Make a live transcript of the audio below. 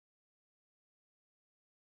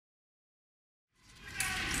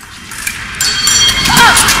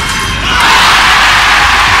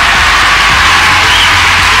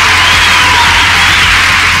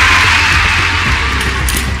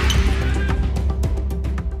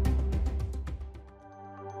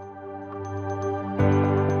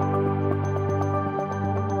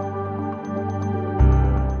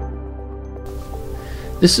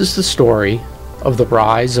This is the story of the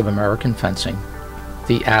rise of American fencing,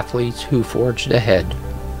 the athletes who forged ahead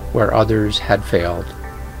where others had failed,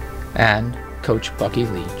 and Coach Buckie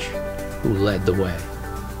Leach, who led the way.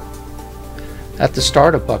 At the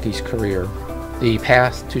start of Buckie's career, the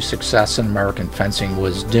path to success in American fencing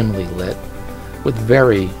was dimly lit, with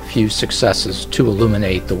very few successes to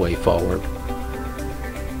illuminate the way forward.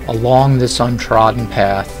 Along this untrodden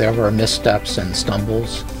path, there were missteps and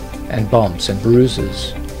stumbles, and bumps and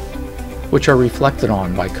bruises, which are reflected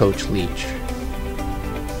on by Coach Leach.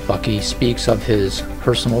 Buckie speaks of his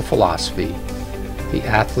personal philosophy, the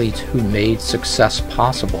athletes who made success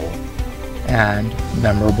possible, and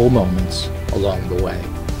memorable moments along the way.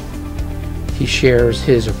 He shares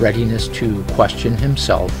his readiness to question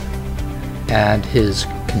himself and his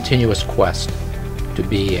continuous quest to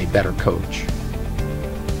be a better coach.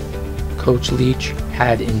 Coach Leach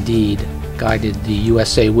had indeed guided the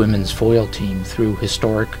USA women's foil team through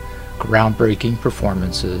historic, groundbreaking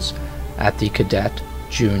performances at the cadet,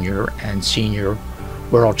 junior, and senior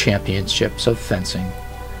world championships of fencing,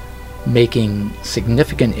 making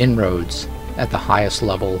significant inroads at the highest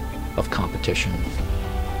level of competition.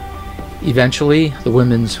 Eventually, the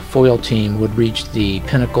women's foil team would reach the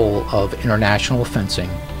pinnacle of international fencing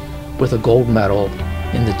with a gold medal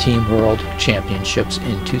in the Team World Championships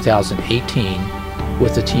in 2018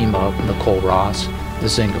 with the team of Nicole Ross,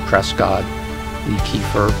 Zinga Prescott, Lee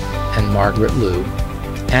Kiefer, and Margaret Liu,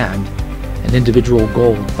 and an individual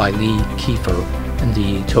gold by Lee Kiefer in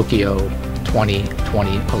the Tokyo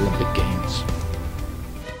 2020 Olympic Games.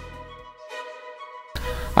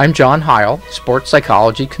 I'm John Heil, sports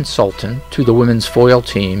psychology consultant to the women's foil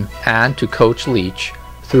team and to Coach Leach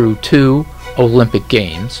through 2 Olympic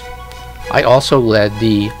Games. I also led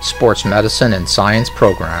the sports medicine and science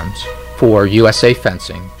programs for USA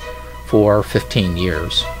Fencing for 15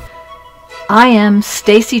 years. I am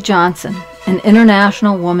Stacy Johnson, an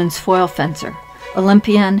international women's foil fencer,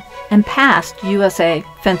 Olympian, and past USA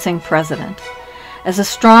Fencing president. As a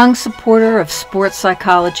strong supporter of sports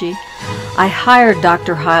psychology, I hired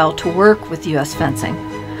Dr. Heil to work with US Fencing.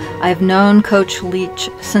 I have known Coach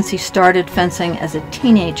Leach since he started fencing as a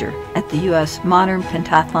teenager at the US Modern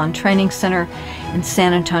Pentathlon Training Center in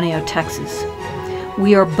San Antonio, Texas.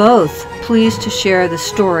 We are both pleased to share the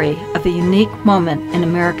story of a unique moment in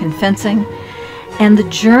American fencing and the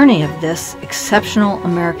journey of this exceptional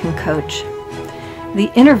American coach. The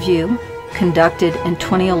interview, conducted in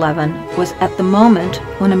 2011, was at the moment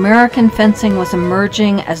when American fencing was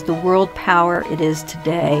emerging as the world power it is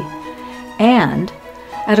today, and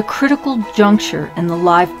at a critical juncture in the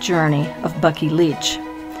life journey of Buckie Leach.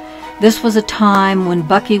 This was a time when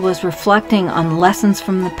Buckie was reflecting on lessons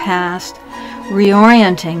from the past,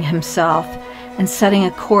 reorienting himself, and setting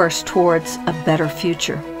a course towards a better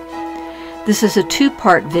future. This is a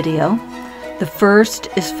 2-part video. The first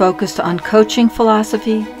is focused on coaching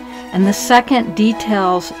philosophy, and the second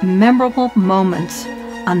details memorable moments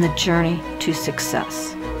on the journey to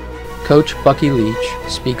success. Coach Buckie Leach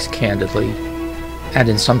speaks candidly, and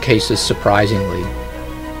in some cases surprisingly,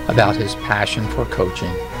 about his passion for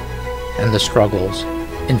coaching and the struggles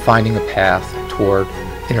in finding a path toward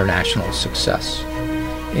international success.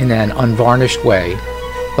 In an unvarnished way,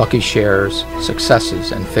 Buckie shares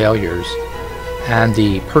successes and failures and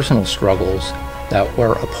the personal struggles that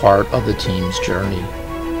were a part of the team's journey.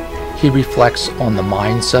 He reflects on the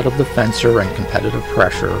mindset of the fencer and competitive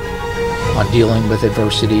pressure, on dealing with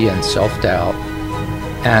adversity and self-doubt,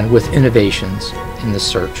 and with innovations in the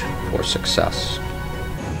search for success.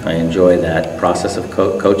 I enjoy that process of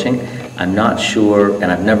coaching. I'm not sure, and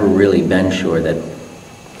I've never really been sure that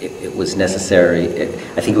it was necessary.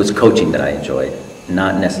 I think it was coaching that I enjoyed,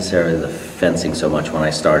 not necessarily the fencing so much when I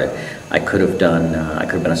started. I could have been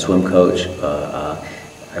a swim coach.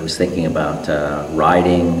 I was thinking about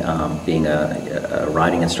riding, being a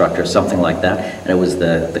riding instructor, something like that. And it was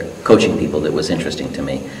the coaching people that was interesting to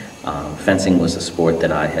me. Fencing was a sport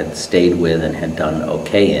that I had stayed with and had done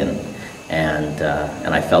okay in, and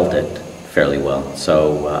I felt it fairly well.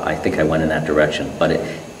 So I think I went in that direction. But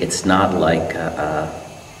it's not like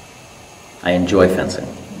I enjoy fencing.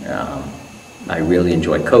 I really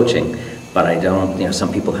enjoy coaching, but I don't. You know,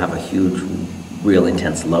 some people have a huge, real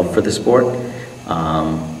intense love for the sport.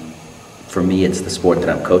 For me, it's the sport that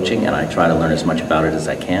I'm coaching, and I try to learn as much about it as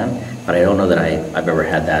I can, but I don't know that I've ever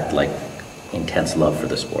had that like intense love for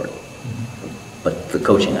the sport. Mm-hmm. But the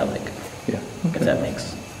coaching I like, yeah, okay. If that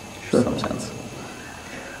makes some sense.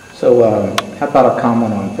 So how about a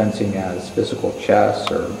comment on fencing as physical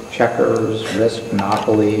chess or checkers, risk,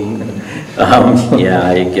 monopoly?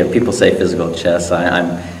 Yeah, people say physical chess.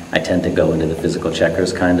 I tend to go into the physical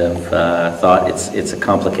checkers kind of thought. It's a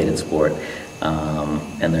complicated sport,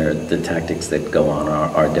 and the tactics that go on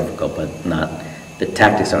are difficult, but the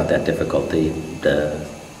tactics aren't that difficult. The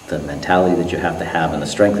mentality that you have to have and the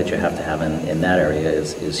strength that you have to have in that area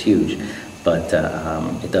is huge, but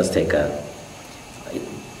it does take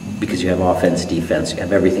because you have offense, defense, you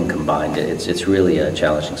have everything combined. It's really a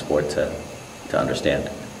challenging sport to understand.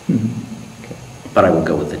 Mm-hmm. Okay. But I would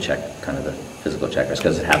go with the physical checkers,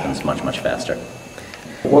 because it happens much, much faster.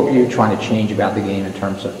 What were you trying to change about the game in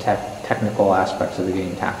terms of technical aspects of the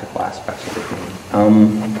game, tactical aspects of the game?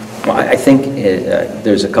 Well, I think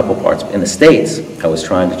there's a couple parts. In the States, I was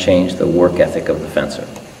trying to change the work ethic of the fencer,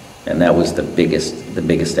 and that was the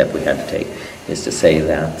biggest step we had to take, is to say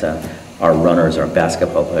that our runners, our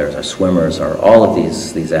basketball players, our swimmers, all of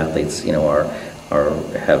these athletes,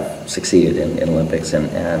 have succeeded in Olympics,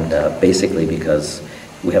 and basically because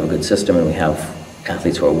we have a good system and we have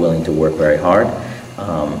athletes who are willing to work very hard,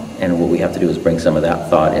 and what we have to do is bring some of that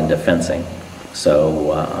thought into fencing.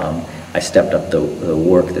 So I stepped up the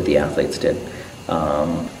work that the athletes did.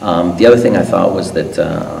 The other thing I thought was that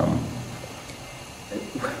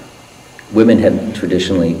women had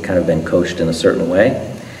traditionally kind of been coached in a certain way,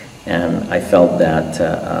 and I felt that,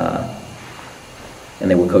 and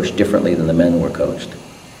they were coached differently than the men were coached.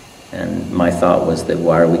 And my thought was that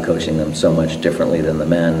why are we coaching them so much differently than the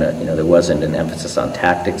men? There wasn't an emphasis on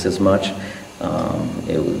tactics as much.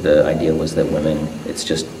 The idea was that women, it's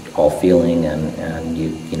just all feeling, and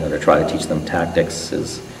to try to teach them tactics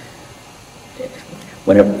is,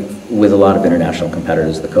 with a lot of international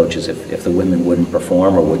competitors, the coaches, if the women wouldn't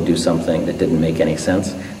perform or would do something that didn't make any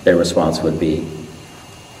sense, their response would be,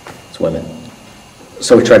 it's women.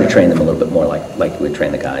 So we tried to train them a little bit more like we would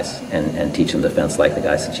train the guys, and teach them defense like the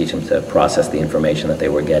guys, and teach them to process the information that they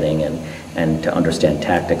were getting, and to understand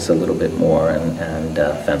tactics a little bit more, and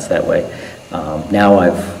fence that way. Now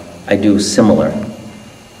I do similar,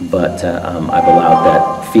 but I've allowed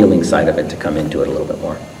that feeling side of it to come into it a little bit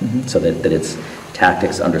more, mm-hmm. So that it's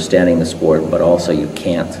tactics, understanding the sport, but also you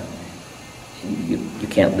can't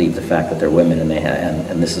leave the fact that they're women and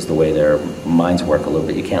this is the way their minds work a little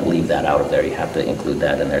bit. You can't leave that out of there. You have to include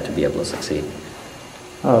that in there to be able to succeed.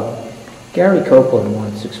 Gary Copeland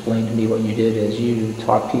once explained to me what you did is you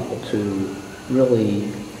taught people to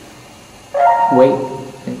really wait.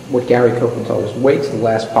 What Gary Copeland told us, wait to the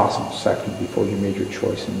last possible second before you made your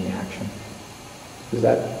choice in the action. Is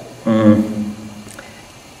that?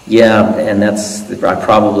 Yeah, and it's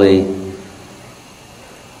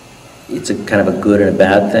a kind of a good and a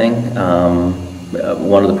bad thing.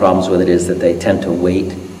 One of the problems with it is that they tend to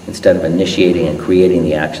wait instead of initiating and creating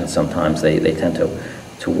the action. Sometimes they tend to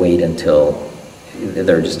wait until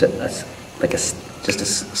they're just a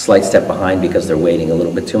slight step behind because they're waiting a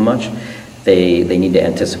little bit too much. They need to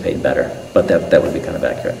anticipate better, but that would be kind of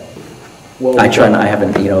accurate. Well, I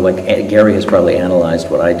haven't, Gary has probably analyzed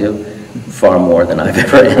what I do far more than I've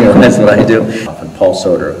ever analyzed what I do. And Paul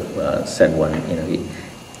Soter said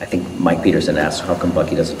I think Mike Peterson asked, how come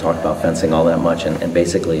Buckie doesn't talk about fencing all that much? And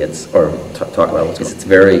basically talk about it's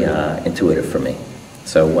very intuitive for me.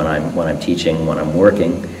 So when I'm teaching, when I'm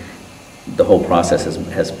working, the whole process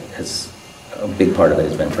has a big part of it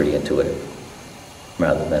has been pretty intuitive,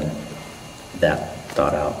 rather than that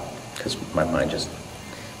thought out, because my mind just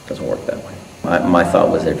doesn't work that way. My thought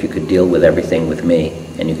was that if you could deal with everything with me,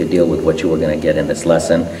 and you could deal with what you were going to get in this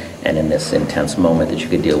lesson, and in this intense moment, that you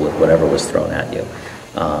could deal with whatever was thrown at you.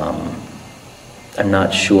 I'm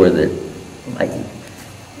not sure that I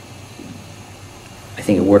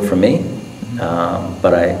think it worked for me,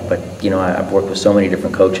 but I've worked with so many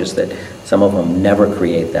different coaches that some of them never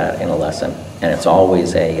create that in a lesson, and it's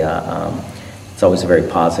always a very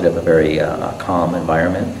positive, a very calm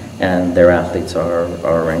environment, and their athletes are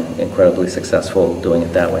incredibly successful doing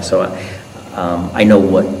it that way. So I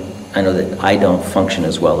know that I don't function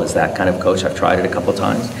as well as that kind of coach. I've tried it a couple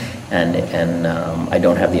times, and I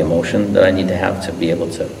don't have the emotion that I need to have to be able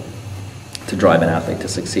to drive an athlete to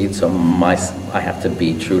succeed. So I have to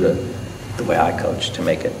be true to the way I coach to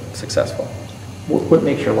make it successful. What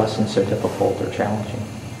makes your lessons so difficult or challenging?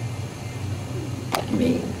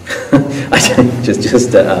 Me.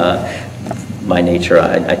 My nature.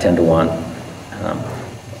 I tend to want,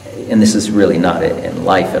 and this is really not in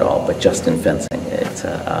life at all, but just in fencing.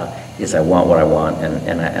 It's I want what I want,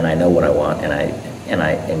 and I know what I want,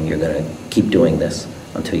 and you're going to keep doing this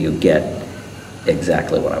until you get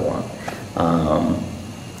exactly what I want. I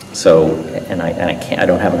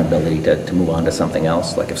don't have an ability to move on to something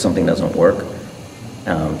else. Like if something doesn't work,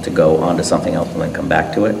 to go on to something else and then come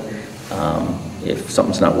back to it. If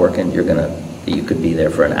something's not working, you could be there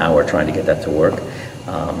for an hour trying to get that to work.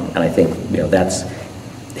 And I think,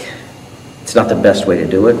 it's not the best way to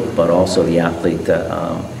do it, but also the athlete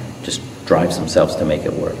just drives themselves to make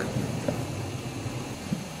it work.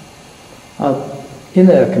 In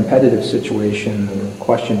a competitive situation, the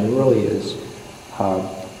question really is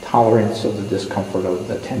tolerance of the discomfort of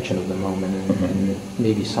the tension of the moment, and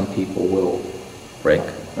maybe some people will Break.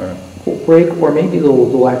 Or maybe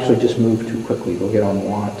they'll actually just move too quickly. They'll get on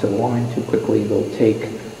to the line too quickly. They'll take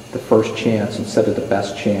the first chance instead of the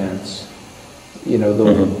best chance.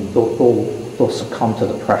 They'll succumb to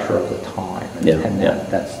the pressure of the time, and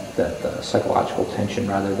that's that psychological tension,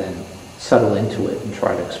 rather than settle into it and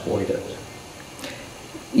try to exploit it.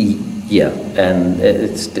 Yeah, and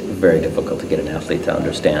it's very difficult to get an athlete to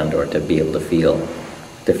understand or to be able to feel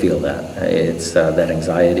that. It's that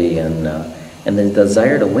anxiety and the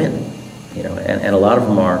desire to win, and a lot of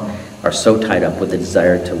them are so tied up with the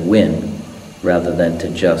desire to win rather than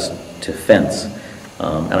to fence.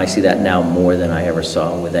 And I see that now more than I ever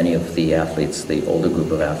saw with any of the athletes, the older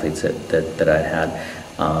group of athletes that I had.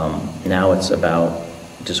 Now it's about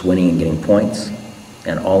just winning and getting points,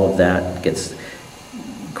 and all of that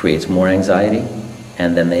creates more anxiety,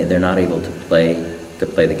 and then they're not able to play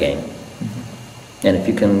the game. And if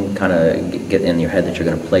you can kind of get in your head that you're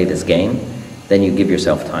going to play this game, then you give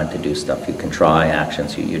yourself time to do stuff. You can try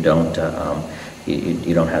actions. You don't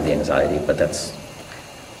have the anxiety, but that's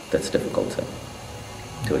difficult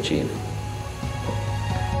to achieve.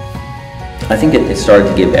 I think it started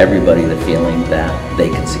to give everybody the feeling that they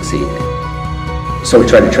could succeed. So we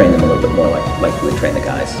tried to train them a little bit more like we would train the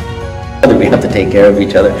guys. We have to take care of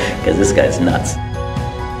each other because this guy's nuts.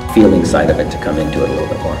 Feeling side of it to come into it a little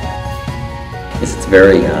bit more. It's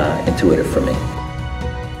very intuitive for me.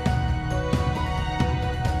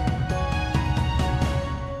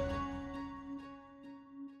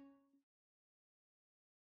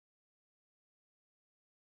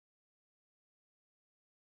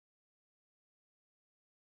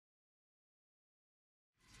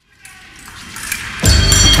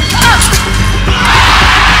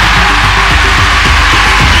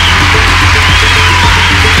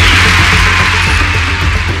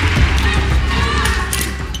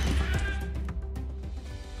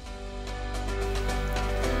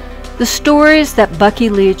 The stories that Buckie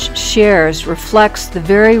Leach shares reflects the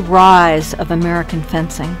very rise of American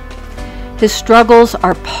fencing. His struggles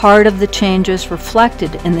are part of the changes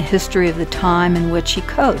reflected in the history of the time in which he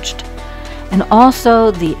coached, and also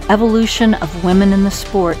the evolution of women in the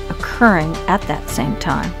sport occurring at that same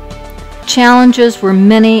time. Challenges were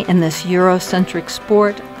many in this Eurocentric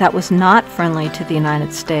sport that was not friendly to the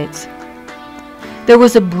United States. There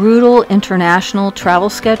was a brutal international travel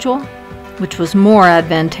schedule, which was more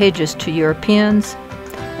advantageous to Europeans,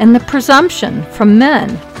 and the presumption from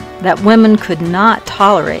men that women could not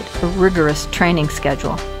tolerate a rigorous training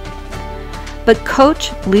schedule. But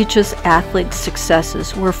Coach Leach's athlete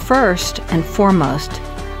successes were first and foremost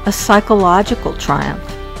a psychological triumph.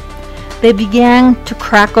 They began to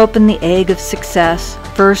crack open the egg of success,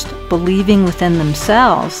 first believing within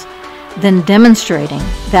themselves, then demonstrating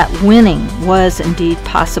that winning was indeed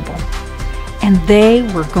possible. And they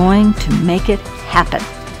were going to make it happen.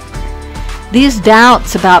 These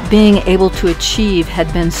doubts about being able to achieve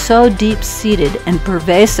had been so deep-seated and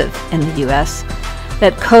pervasive in the U.S.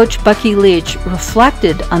 that Coach Buckie Leach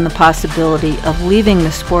reflected on the possibility of leaving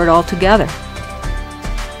the sport altogether.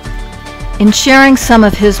 In sharing some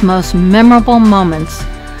of his most memorable moments,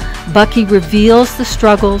 Buckie reveals the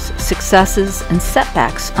struggles, successes, and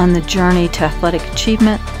setbacks on the journey to athletic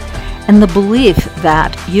achievement, and the belief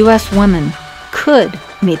that U.S. women could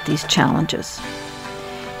meet these challenges.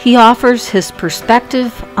 He offers his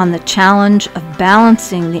perspective on the challenge of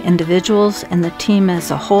balancing the individuals and the team as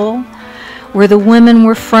a whole, where the women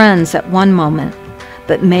were friends at one moment,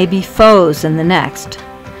 but may be foes in the next,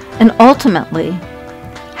 and ultimately,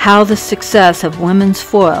 how the success of women's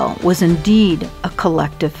foil was indeed a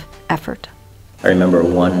collective effort. I remember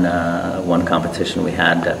one competition we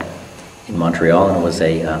had in Montreal, and it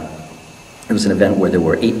was an event where there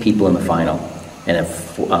were 8 people in the final,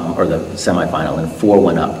 or the semifinal, and 4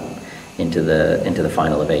 went up into the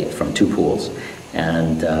final of 8 from 2 pools.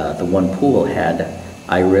 And the one pool had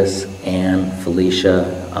Iris, Ann,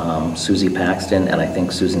 Felicia, Susie Paxton, and I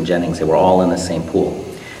think Susan Jennings. They were all in the same pool,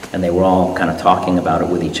 and they were all kind of talking about it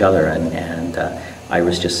with each other. And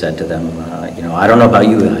Iris just said to them, I don't know about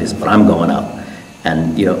you guys, but I'm going up.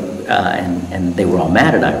 And and they were all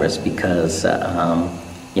mad at Iris because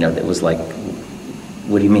it was like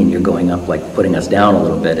what do you mean you're going up, like putting us down a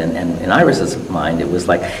little bit? And in Iris's mind, it was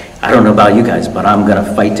like, I don't know about you guys, but I'm going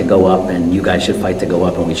to fight to go up, and you guys should fight to go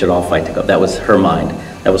up, and we should all fight to go up. That was her mind.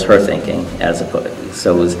 That was her thinking.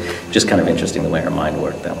 So it was just kind of interesting the way her mind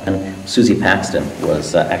worked. And Susie Paxton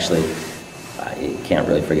was actually, you can't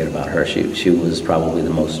really forget about her. She was probably the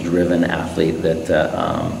most driven athlete that,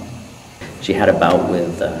 she had a bout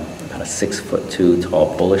with about a 6'2"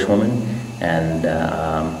 tall Polish woman, and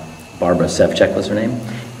Barbara Sevchek was her name,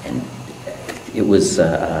 and it was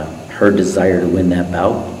her desire to win that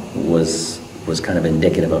bout was kind of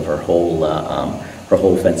indicative of her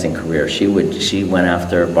whole fencing career. She went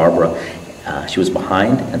after Barbara. She was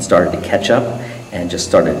behind and started to catch up and just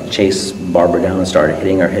started to chase Barbara down and started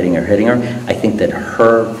hitting her. I think that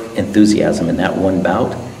her enthusiasm in that one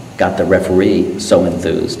bout got the referee so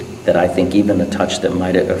enthused that I think even a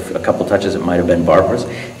couple touches that might have been Barbara's,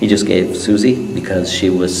 he just gave Susie, because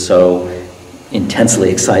she was so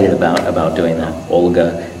intensely excited about doing that.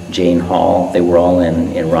 Olga, Jane Hall, they were all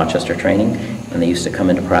in Rochester training, and they used to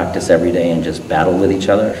come into practice every day and just battle with each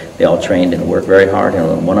other. They all trained and worked very hard, and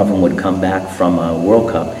when one of them would come back from a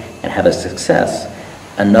World Cup and have a success,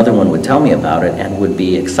 another one would tell me about it and would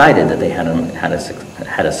be excited that they had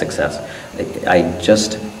a success. I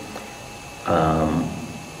just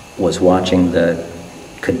was watching the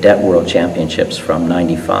Cadet World Championships from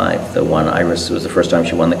 '95. The one Iris, it was the first time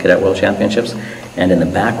she won the Cadet World Championships, and in the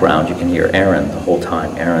background you can hear Aaron the whole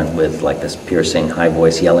time. Aaron with like this piercing high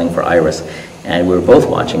voice yelling for Iris, and we were both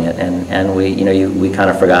watching it, and we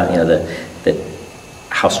kind of forgot that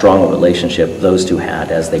how strong a relationship those two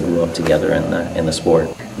had as they grew up together in the sport.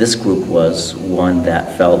 This group was one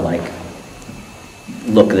that felt like,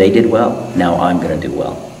 look, they did well, now I'm going to do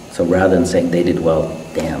well. So rather than saying they did well,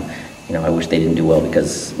 damn, I wish they didn't do well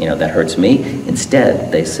because, that hurts me.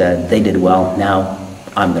 Instead, they said they did well, now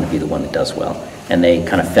I'm going to be the one that does well. And they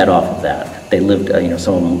kind of fed off of that. They lived,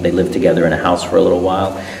 some of them, they lived together in a house for a little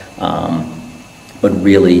while. But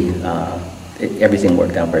really, everything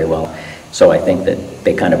worked out very well. So I think that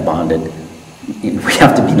they kind of bonded. We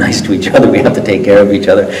have to be nice to each other. We have to take care of each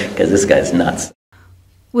other because this guy's nuts.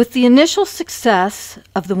 With the initial success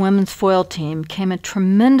of the women's foil team came a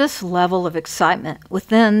tremendous level of excitement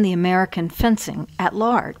within the American fencing at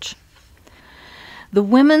large. The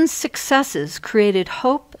women's successes created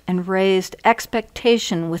hope and raised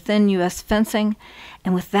expectation within U.S. fencing,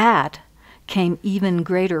 and with that came even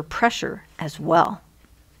greater pressure as well.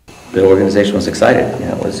 The organization was excited.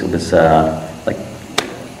 It was like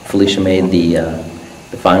Felicia made the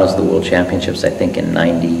finals of the World Championships, I think, in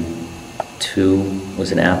 '92.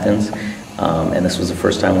 Was in Athens, and this was the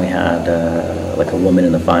first time we had like a woman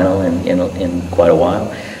in the final in quite a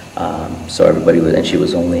while. So everybody was, and she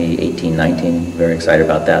was only 18, 19, very excited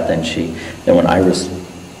about that. Then when Iris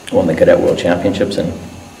won the Cadet World Championships, and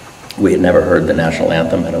we had never heard the national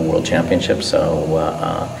anthem at a World Championship, so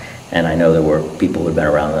and I know there were people who had been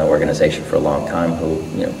around the organization for a long time who,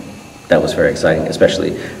 that was very exciting,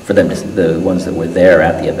 especially for them, the ones that were there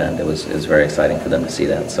at the event. It was very exciting for them to see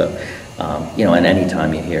that. So, and any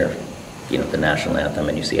time you hear, the national anthem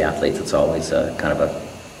and you see athletes, it's always kind of a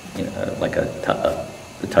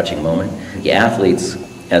touching moment. The athletes,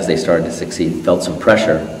 as they started to succeed, felt some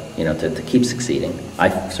pressure, to keep succeeding. I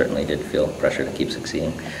certainly did feel pressure to keep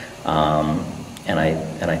succeeding, and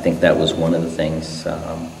I think that was one of the things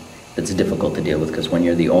that's difficult to deal with, because when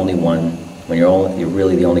you're the only one. When you're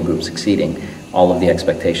really the only group succeeding, all of the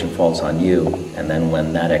expectation falls on you, and then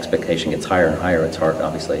when that expectation gets higher and higher, it's hard,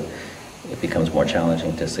 obviously, it becomes more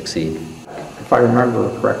challenging to succeed. If I remember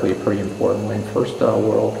correctly, a pretty important win, first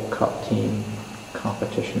World Cup team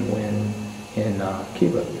competition win in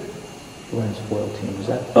Cuba, the women's foil team.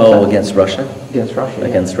 Against Russia? Against Russia, yeah.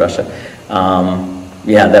 Against Russia.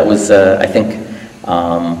 Yeah, that was, I think,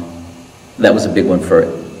 that was a big one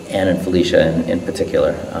for Ann and Felicia in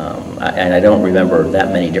particular. And I don't remember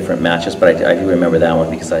that many different matches, but I do remember that one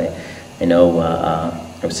because I know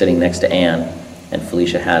I was sitting next to Ann, and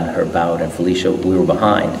Felicia had her bout, and Felicia, we were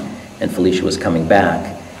behind, and Felicia was coming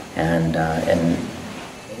back, and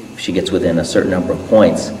she gets within a certain number of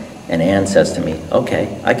points, and Ann says to me,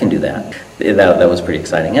 "Okay, I can do that." That was pretty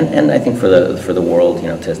exciting, and I think for the world,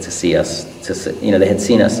 to see us, they had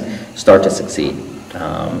seen us start to succeed.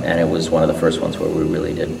 And it was one of the first ones where we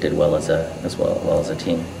really did well as a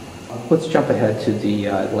team. Let's jump ahead to the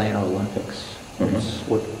Atlanta Olympics.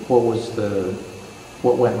 Mm-hmm.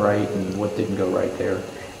 What went right and what didn't go right there?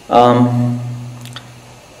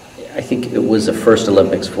 I think it was the first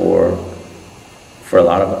Olympics for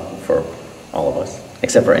all of us,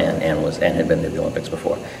 except for Ann. Ann had been to the Olympics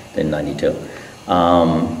before in '92.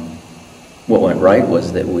 What went right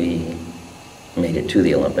was that we made it to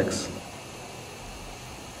the Olympics.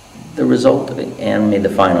 The result, Anne made the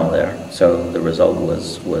final there, so the result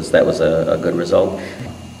was a good result.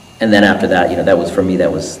 And then after that, that was, for me,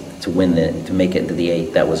 that was to to make it into the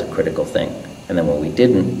 8, that was a critical thing. And then when we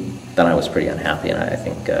didn't, then I was pretty unhappy, and I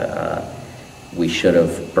think we should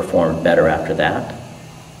have performed better after that.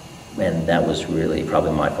 And that was really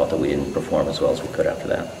probably my fault that we didn't perform as well as we could after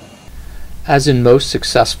that. As in most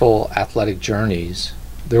successful athletic journeys,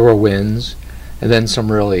 there were wins and then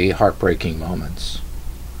some really heartbreaking moments.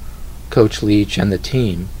 Coach Leach and the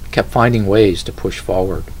team kept finding ways to push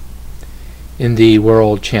forward. In the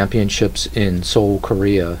World Championships in Seoul,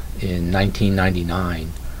 Korea in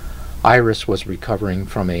 1999, Iris was recovering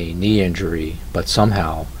from a knee injury, but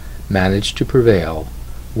somehow managed to prevail,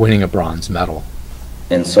 winning a bronze medal.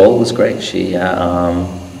 And Seoul was great. She,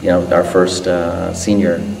 our first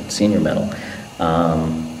senior medal.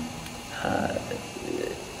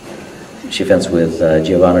 She fenced with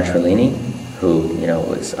Giovanna Trellini, who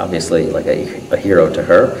was obviously like a hero to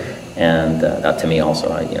her, and to me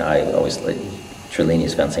also. I always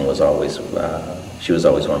Trellini's fencing was always she was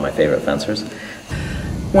always one of my favorite fencers.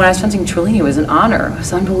 When I was fencing Trellini, it was an honor. It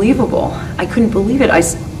was unbelievable. I couldn't believe it. I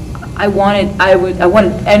wanted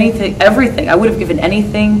anything, everything. I would have given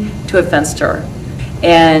anything to have fenced her.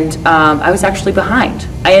 And I was actually behind.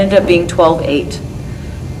 I ended up being 12-8.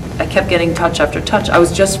 I kept getting touch after touch. I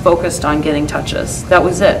was just focused on getting touches. That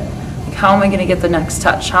was it. Like, how am I going to get the next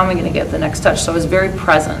touch? How am I going to get the next touch? So I was very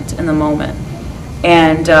present in the moment.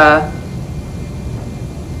 And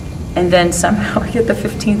then somehow I get the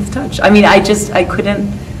 15th touch. I mean, I could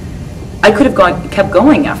have kept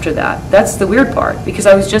going after that. That's the weird part, because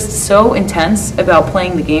I was just so intense about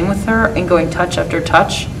playing the game with her and going touch after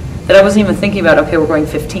touch that I wasn't even thinking about, okay, we're going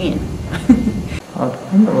 15. I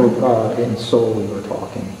remember in Seoul we were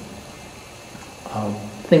talking.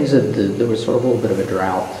 Things that there was sort of a little bit of a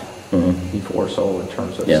drought before Seoul in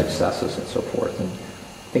terms of successes and so forth. And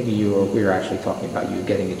I think we were actually talking about you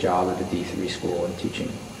getting a job at a D3 school and teaching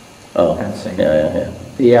fencing. Yeah.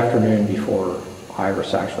 The afternoon before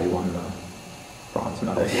Iris actually won the bronze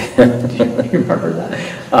medal. Do you remember that?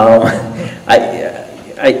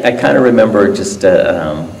 I kind of remember just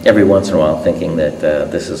every once in a while thinking that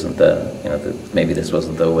this isn't maybe this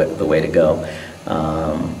wasn't the way to go.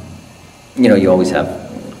 You always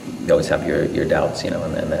have your doubts,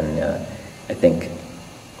 and then I think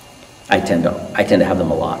I tend to have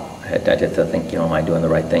them a lot. I tend to think, am I doing the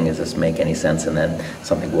right thing? Does this make any sense? And then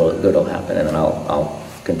something good will happen, and then I'll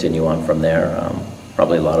continue on from there.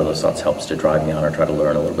 Probably a lot of those thoughts helps to drive me on, or try to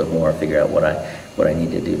learn a little bit more, figure out what I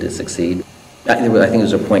need to do to succeed. I think there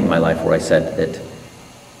was a point in my life where I said that,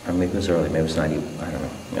 or maybe it was early, maybe it was 90, I don't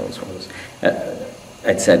know, it was one of those.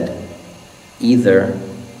 I'd said, either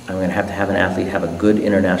I'm going to have an athlete have a good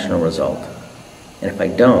international result, and if I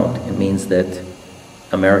don't, it means that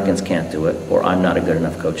Americans can't do it, or I'm not a good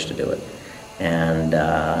enough coach to do it. And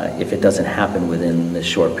if it doesn't happen within this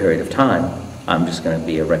short period of time, I'm just going to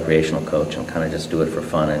be a recreational coach and kind of just do it for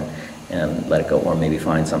fun and let it go, or maybe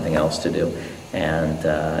find something else to do. And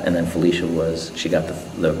then Felicia she got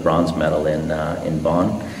the bronze medal in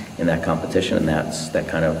Bonn in that competition, and that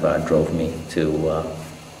kind of drove me to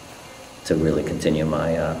really continue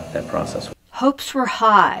my that process. Hopes were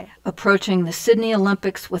high approaching the Sydney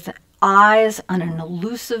Olympics with eyes on an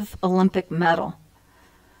elusive Olympic medal.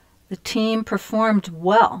 The team performed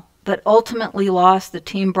well, but ultimately lost the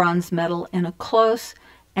team bronze medal in a close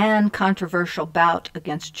and controversial bout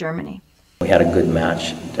against Germany. We had a good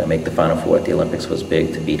match to make the Final Four at the Olympics. Was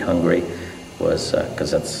big. To beat Hungary was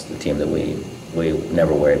because that's the team that we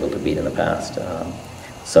never were able to beat in the past.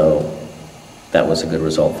 So that was a good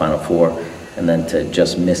result, Final Four. And then to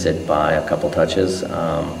just miss it by a couple touches.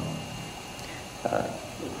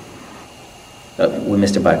 We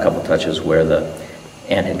missed it by a couple touches where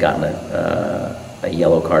Anne had gotten a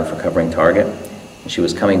yellow card for covering target. She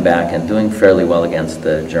was coming back and doing fairly well against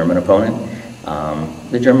the German opponent.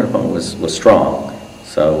 The German opponent was strong,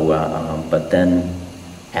 so but then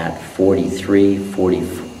at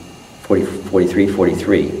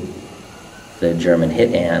 43-43, the German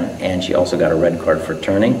hit Anne, and she also got a red card for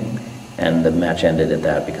turning, and the match ended at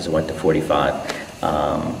that because it went to 45.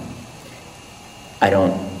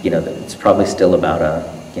 It's probably still about a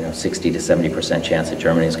 60 to 70% chance that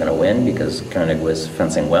Germany is going to win because Koenig was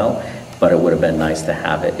fencing well, but it would have been nice to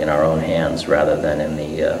have it in our own hands rather than in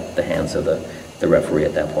the hands of the referee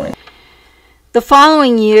at that point. The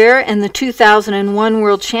following year, in the 2001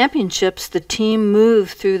 World Championships, the team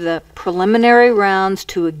moved through the preliminary rounds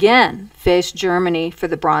to again face Germany for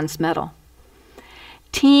the bronze medal.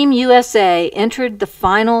 Team USA entered the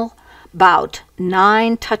final bout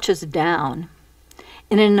 9 touches down.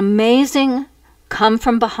 In an amazing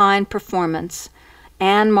come-from-behind performance,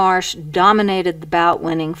 Ann Marsh dominated the bout,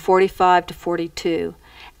 winning 45-42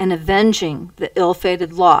 and avenging the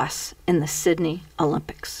ill-fated loss in the Sydney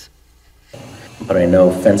Olympics. But I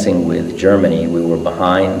know fencing with Germany, we were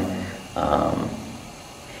behind.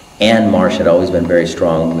 Ann Marsh had always been very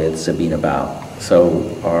strong with Sabina Bow. So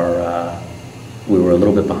we were a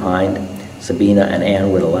little bit behind. Sabina and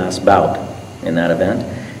Ann were the last bout in that event.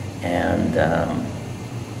 And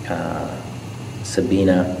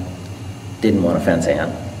Sabina didn't want to fence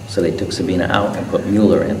Ann, so they took Sabina out and put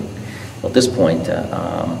Mueller in. Well, at this point,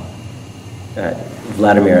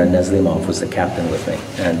 Vladimir Neslimov was the captain with me,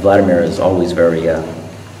 and Vladimir is always very,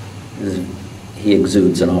 he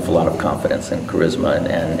exudes an awful lot of confidence and charisma,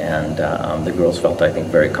 and the girls felt, I think,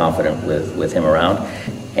 very confident with him around.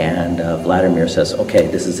 And Vladimir says, okay,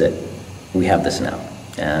 this is it. We have this now.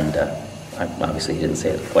 And obviously he didn't say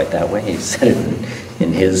it quite that way. He said it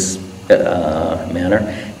in his manner.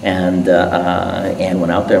 And Ann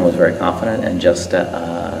went out there and was very confident and just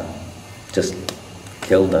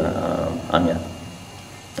killed Anya.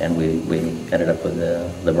 And we ended up with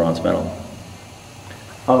the bronze medal.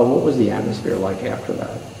 What was the atmosphere like after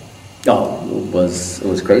that? Oh, it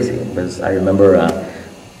was crazy. I remember,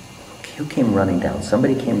 who came running down?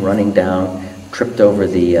 Somebody came running down, tripped over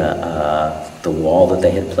the wall that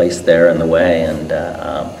they had placed there in the way, and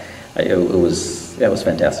that was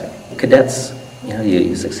fantastic. Cadets,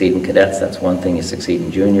 you succeed in cadets, that's one thing. You succeed in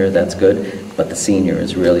junior, that's good. But the senior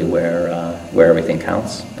is really where everything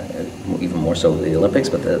counts. Even more so with the Olympics,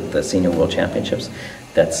 but the senior world championships,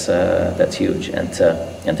 that's huge. And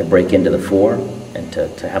to break into the four and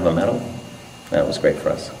to have a medal, that was great for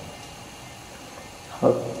us.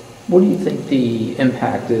 What do you think the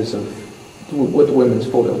impact is of what the women's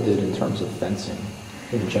foil did in terms of fencing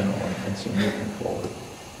in general and fencing moving forward?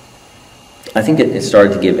 I think it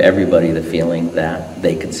started to give everybody the feeling that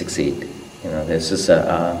they could succeed. This is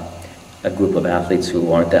a group of athletes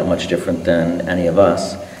who aren't that much different than any of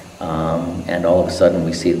us, and all of a sudden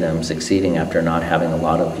we see them succeeding after not having a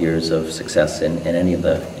lot of years of success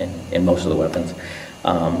in most of the weapons,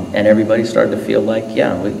 and everybody started to feel like,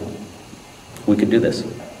 yeah, we could do this.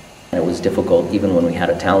 And it was difficult, even when we had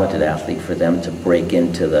a talented athlete, for them to break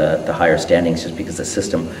into the higher standings just because the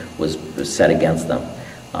system was set against them.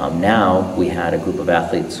 Now we had a group of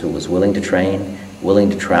athletes who was willing to train, willing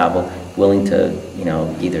to travel, willing to,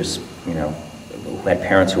 who had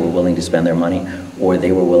parents who were willing to spend their money, or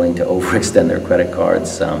they were willing to overextend their credit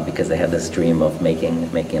cards because they had this dream of making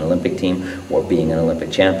an Olympic team or being an Olympic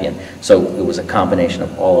champion. So it was a combination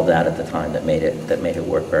of all of that at the time that made it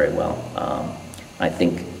work very well. I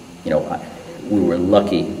think, we were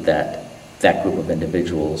lucky that that group of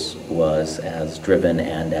individuals was as driven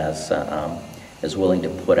and as willing to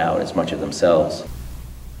put out as much of themselves.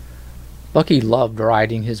 Buckie loved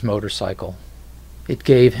riding his motorcycle. It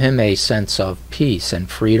gave him a sense of peace and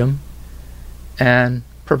freedom and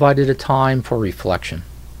provided a time for reflection.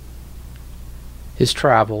 His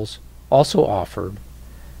travels also offered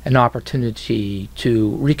an opportunity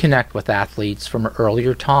to reconnect with athletes from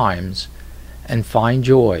earlier times and find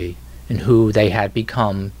joy in who they had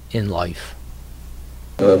become in life.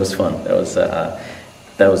 It was fun.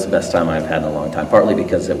 That was the best time I've had in a long time, partly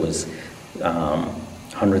because it was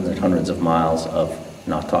hundreds and hundreds of miles of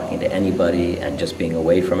not talking to anybody and just being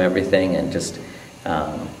away from everything, and just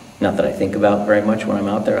not that I think about very much when I'm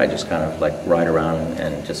out there. I just kind of like ride around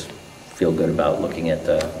and just feel good about looking at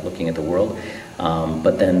the world.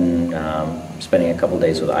 But then spending a couple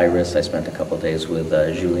days with Iris, I spent a couple days with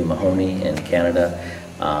Julie Mahoney in Canada,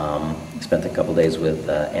 spent a couple days with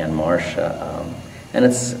Ann Marsh, and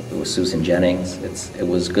it was Susan Jennings. It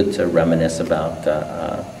was good to reminisce about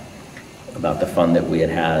the fun that we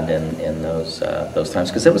had in those times,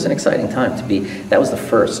 because it was an exciting time to be. That was the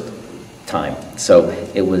first time, so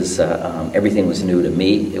it was everything was new to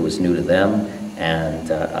me. It was new to them,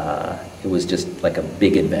 and it was just like a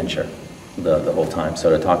big adventure the whole time. So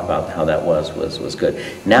to talk about how that was good.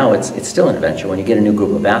 Now it's still an adventure. When you get a new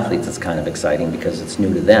group of athletes, it's kind of exciting because it's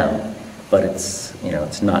new to them, but it's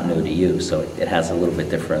not new to you. So it has a little bit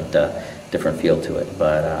different feel to it.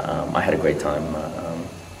 But I had a great time.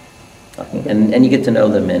 And you get to know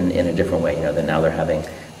them in a different way. Now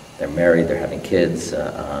they're married, they're having kids.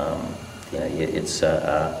 It's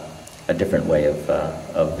a different way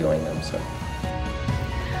of viewing them. So.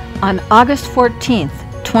 On August 14th,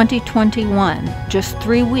 2021, just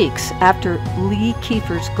 3 weeks after Lee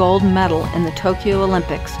Kiefer's gold medal in the Tokyo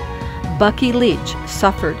Olympics, Buckie Leach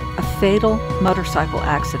suffered a fatal motorcycle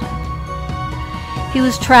accident. He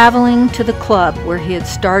was traveling to the club where he had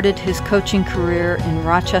started his coaching career in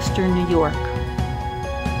Rochester, New York.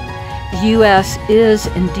 U.S. is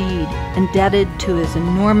indeed indebted to his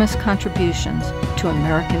enormous contributions to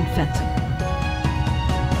American fencing.